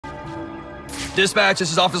Dispatch,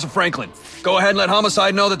 this is Officer Franklin. Go ahead and let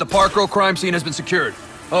Homicide know that the Park Row crime scene has been secured.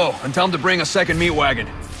 Oh, and tell him to bring a second meat wagon.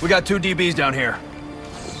 We got 2 DBs down here.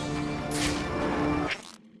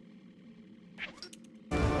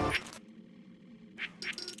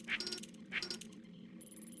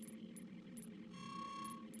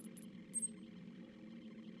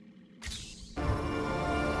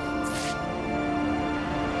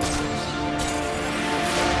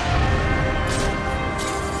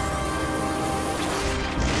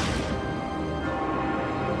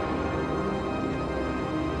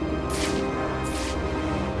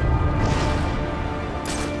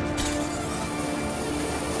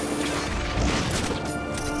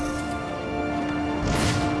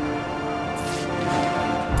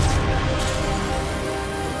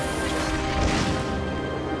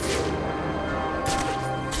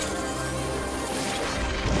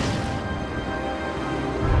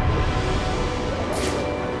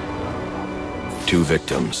 Two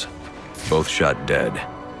victims, both shot dead.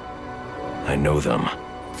 I know them.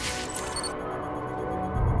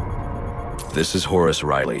 This is Horace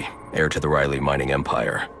Riley, heir to the Riley mining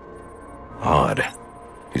empire. Odd.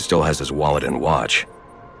 He still has his wallet and watch.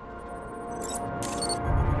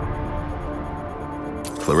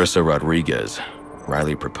 Clarissa Rodriguez.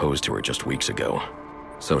 Riley proposed to her just weeks ago.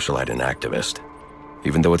 Socialite and activist.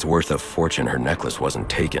 Even though it's worth a fortune, her necklace wasn't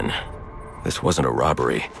taken. This wasn't a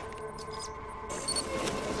robbery.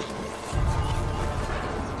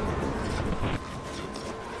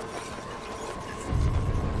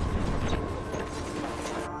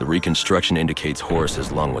 The reconstruction indicates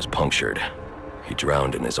Horace's lung was punctured. He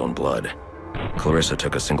drowned in his own blood. Clarissa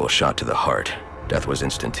took a single shot to the heart. Death was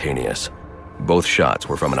instantaneous. Both shots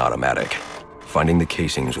were from an automatic. Finding the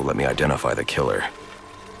casings will let me identify the killer.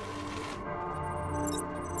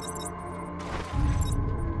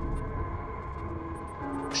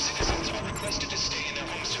 Citizens are requested to stay in their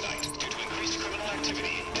homes tonight due to increased criminal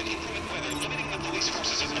activity and inclement weather limiting the police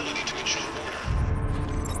force's ability to ensure order.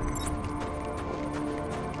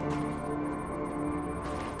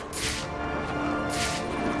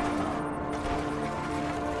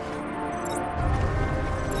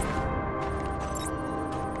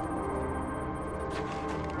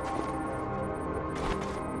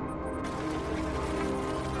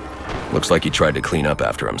 Looks like he tried to clean up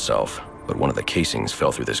after himself, but one of the casings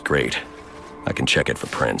fell through this grate. I can check it for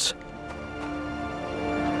prints.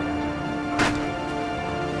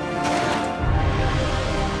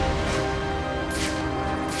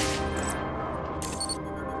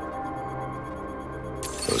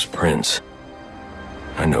 Those prints.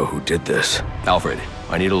 I know who did this. Alfred,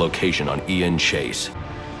 I need a location on Ian Chase.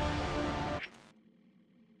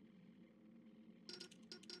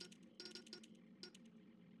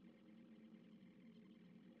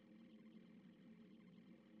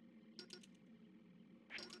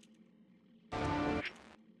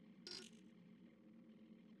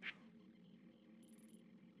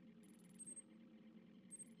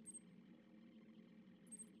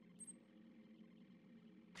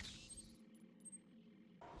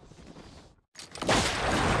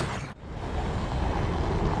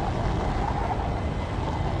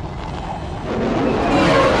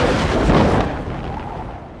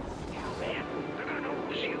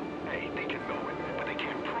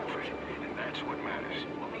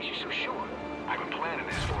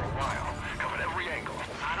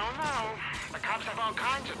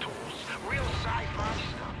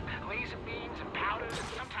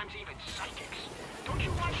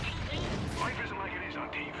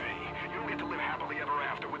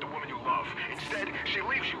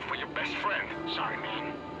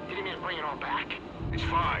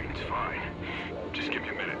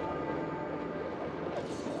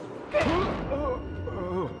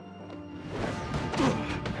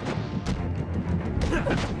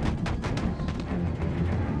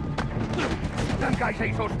 Them guys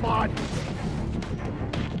ain't so smart.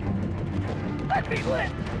 Let me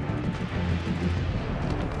live.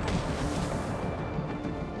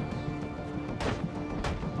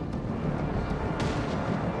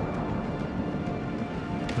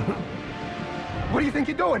 What do you think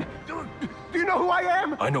you're doing? Do you know who I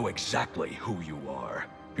am? I know exactly who you are.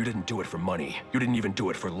 You didn't do it for money. You didn't even do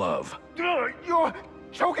it for love. You're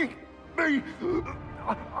choking me.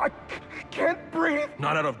 I can't breathe.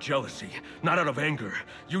 Not out of jealousy, not out of anger.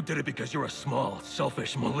 You did it because you're a small,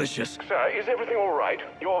 selfish, malicious... Sir, is everything all right?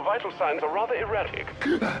 Your vital signs are rather erratic.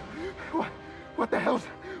 What the hell's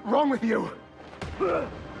wrong with you?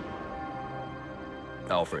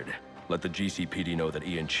 Alfred, let the GCPD know that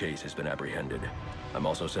Ian Chase has been apprehended. I'm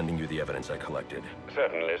also sending you the evidence I collected.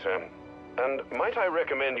 Certainly, sir. And might I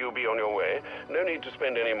recommend you be on your way? No need to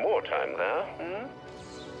spend any more time there. Hmm?